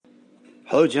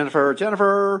Hello, Jennifer.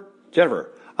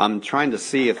 Jennifer, I'm trying to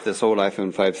see if this old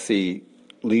iPhone 5C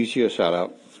leaves you a shout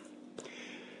out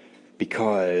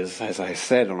because, as I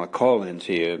said on a call in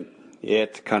to you,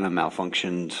 it kind of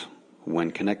malfunctioned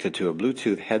when connected to a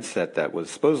Bluetooth headset that was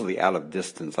supposedly out of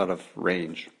distance, out of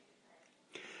range.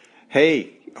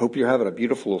 Hey, hope you're having a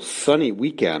beautiful sunny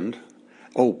weekend.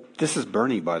 Oh, this is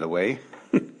Bernie, by the way.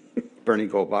 Bernie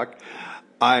Goldbach.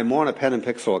 I'm on a Pen and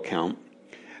Pixel account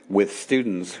with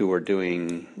students who are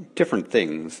doing different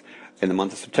things. In the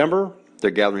month of September, they're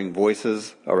gathering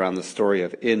voices around the story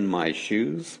of In My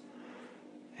Shoes.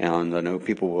 And I know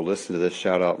people will listen to this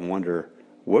shout out and wonder,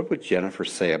 what would Jennifer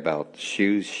say about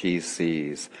shoes she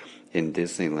sees in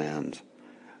Disneyland?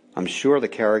 I'm sure the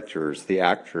characters, the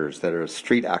actors that are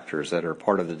street actors that are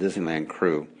part of the Disneyland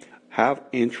crew have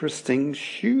interesting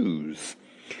shoes.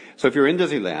 So if you're in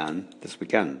Disneyland this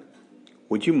weekend,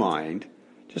 would you mind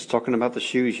just talking about the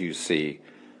shoes you see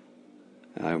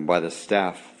by the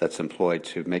staff that's employed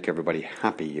to make everybody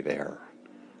happy there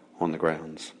on the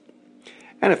grounds?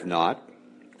 And if not,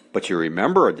 but you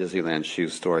remember a Disneyland shoe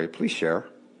story, please share.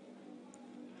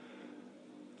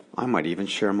 I might even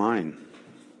share mine.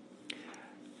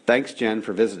 Thanks, Jen,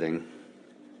 for visiting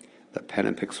the Pen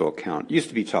and Pixel account. It used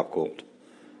to be Top Gold,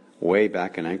 way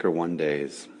back in Anchor One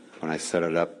days when I set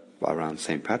it up around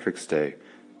St. Patrick's Day,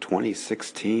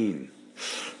 2016.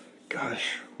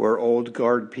 Gosh, we're old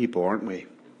guard people, aren't we?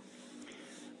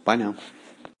 Bye now.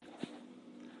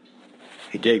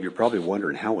 Hey, Dave, you're probably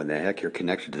wondering how in the heck you're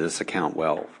connected to this account.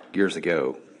 Well, years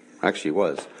ago, actually it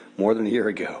was more than a year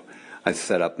ago, I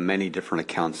set up many different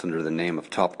accounts under the name of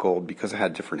Top Gold because I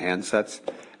had different handsets.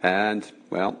 And,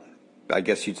 well, I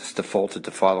guess you just defaulted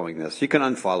to following this. You can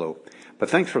unfollow.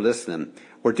 But thanks for listening.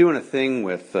 We're doing a thing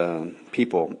with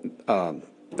people.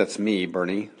 That's me,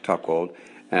 Bernie, Top Gold,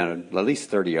 and at least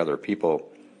 30 other people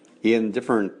in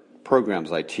different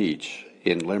programs I teach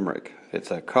in Limerick. It's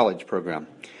a college program.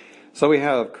 So we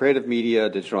have creative media,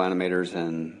 digital animators,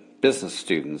 and business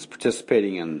students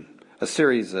participating in a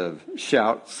series of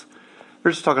shouts.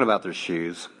 We're just talking about their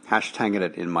shoes, hashtagging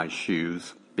it In My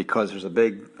Shoes, because there's a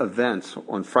big event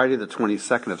on Friday the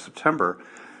 22nd of September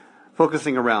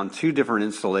focusing around two different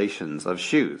installations of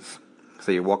shoes.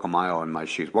 So you walk a mile in my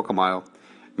shoes. Walk a mile,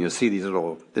 and you'll see these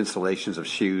little installations of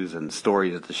shoes and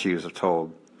stories that the shoes have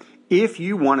told. If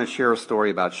you want to share a story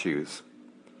about shoes,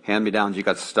 hand-me-downs you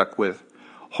got stuck with,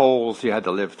 holes you had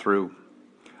to live through,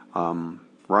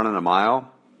 running a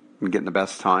mile and getting the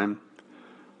best time,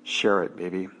 share it,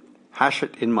 baby. Hash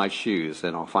it In My Shoes,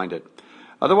 and I'll find it.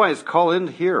 Otherwise, call in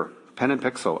here, Pen and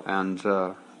Pixel,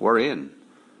 and we're in.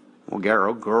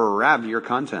 We'll grab your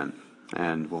content,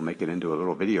 and we'll make it into a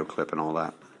little video clip and all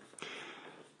that.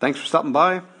 Thanks for stopping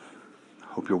by.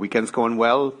 Hope your weekend's going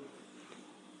well,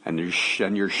 and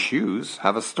your shoes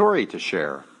have a story to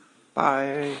share.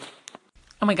 Bye.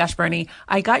 Oh my gosh, Bernie,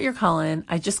 I got your call-in.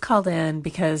 I just called in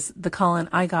because the call-in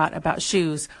I got about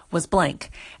shoes was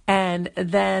blank. And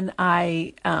then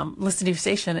I listened to your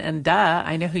station and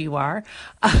I know who you are.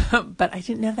 But I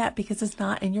didn't know that because it's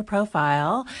not in your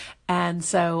profile. And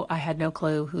so I had no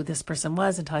clue who this person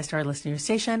was until I started listening to your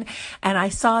station. And I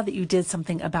saw that you did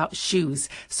something about shoes.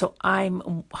 So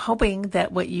I'm hoping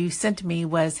that what you sent to me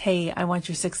was, hey, I want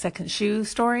your 6-second shoe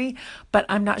story. But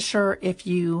I'm not sure if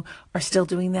you are still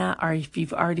doing that or if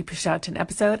you've already pushed out to an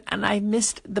episode. And I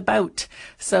missed the boat.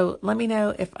 So let me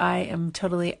know if I am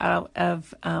totally out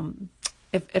of,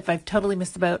 if I've totally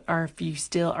missed the boat or if you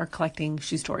still are collecting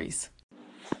shoe stories.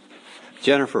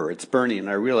 Jennifer, it's Bernie, and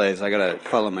I realize I got to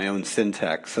follow my own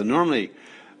syntax. So normally,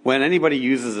 when anybody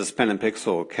uses this Pen and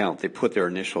Pixel account, they put their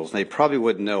initials. And they probably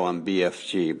wouldn't know I'm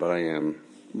BFG, but I am.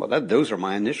 Well, those are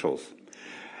my initials.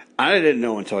 I didn't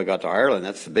know until I got to Ireland.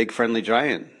 That's The Big Friendly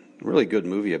Giant. Really good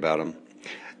movie about him.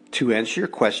 To answer your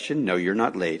question, no, you're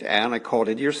not late. And I called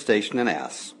into your station and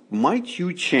asked, might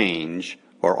you change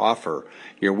or offer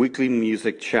your weekly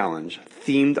music challenge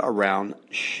themed around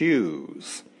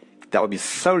shoes? That would be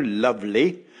so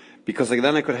lovely, because then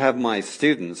I could have my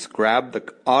students grab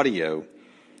the audio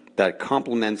that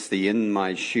complements the In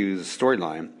My Shoes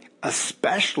storyline,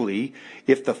 especially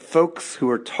if the folks who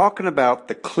are talking about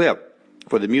the clip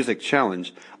for the music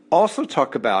challenge also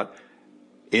talk about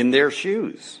in their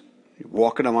shoes,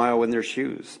 walking a mile in their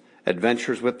shoes,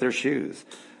 adventures with their shoes,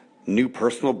 new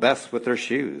personal bests with their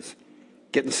shoes,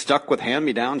 getting stuck with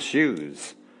hand-me-down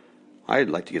shoes. I'd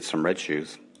like to get some red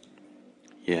shoes.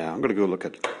 Yeah, I'm going to go look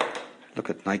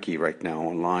at Nike right now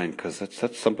online because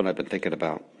that's something I've been thinking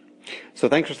about. So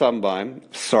thanks for stopping by.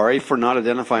 Sorry for not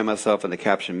identifying myself in the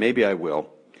caption. Maybe I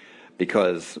will,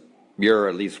 because you're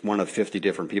at least one of 50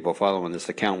 different people following this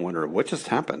account wondering what just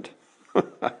happened.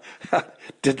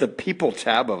 Did the people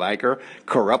tab of Anchor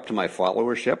corrupt my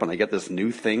followership and I get this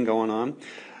new thing going on?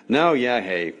 No, yeah,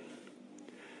 hey.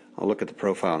 I'll look at the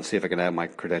profile and see if I can add my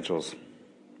credentials.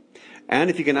 And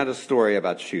if you can add a story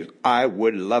about shoes, I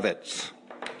would love it.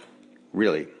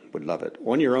 Really would love it.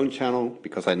 On your own channel,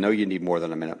 because I know you need more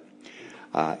than a minute.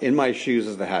 In my shoes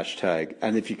is the hashtag.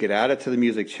 And if you could add it to the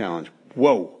music challenge,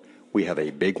 whoa, we have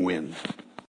a big win.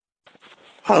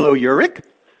 Hello, Yurik.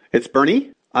 It's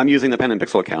Bernie. I'm using the Pen and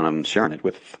Pixel account. I'm sharing it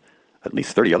with at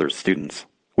least 30 other students.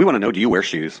 We want to know, do you wear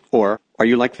shoes? Or are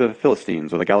you like the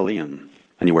Philistines or the Galilean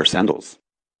and you wear sandals?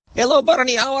 Hello,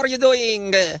 Barney. How are you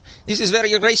doing? This is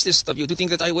very racist of you to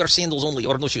think that I wear sandals only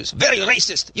or no shoes. Very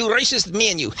racist. You racist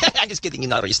man, you. I'm just kidding. You're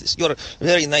not racist. You're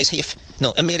very nice half.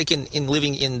 No, American in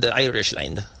living in the Irish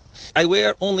land. I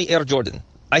wear only Air Jordan.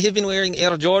 I have been wearing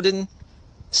Air Jordan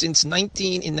since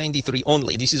 1993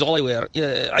 only. This is all I wear.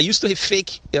 I used to have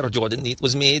fake Air Jordan. It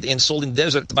was made and sold in the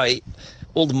desert by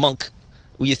old monk.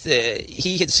 With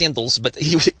he had sandals, but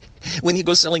when he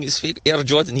goes selling his fake Air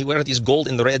Jordan, he wear these gold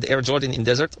and red Air Jordan in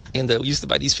desert. And we used to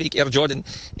buy these fake Air Jordan,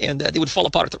 and they would fall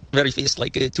apart very fast,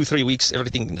 like 2-3 weeks.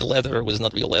 Everything, the leather was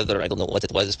not real leather. I don't know what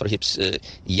it was. Perhaps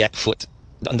yak foot,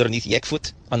 underneath yak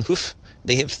foot on hoof.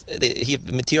 They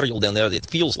have material down there that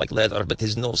feels like leather, but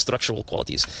has no structural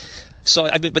qualities. So,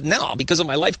 but now, because of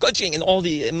my life coaching and all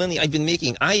the money I've been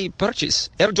making, I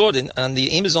purchase Air Jordan on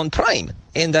the Amazon Prime,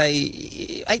 and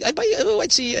I buy,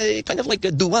 I'd say, kind of like a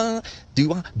Dua.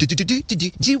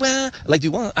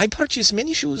 I purchase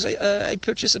many shoes. I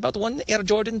purchase about one Air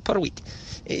Jordan per week,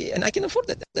 and I can afford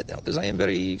that now because I am a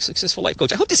very successful life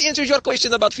coach. I hope this answers your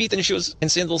question about feet and shoes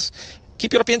and sandals.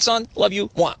 Keep your pants on. Love you.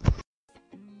 Mwah.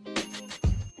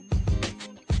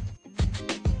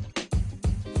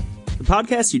 The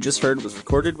podcast you just heard was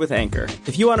recorded with Anchor.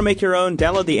 If you want to make your own,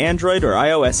 download the Android or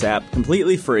iOS app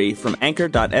completely free from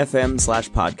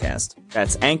anchor.fm/podcast.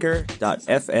 That's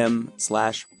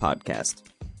anchor.fm/podcast.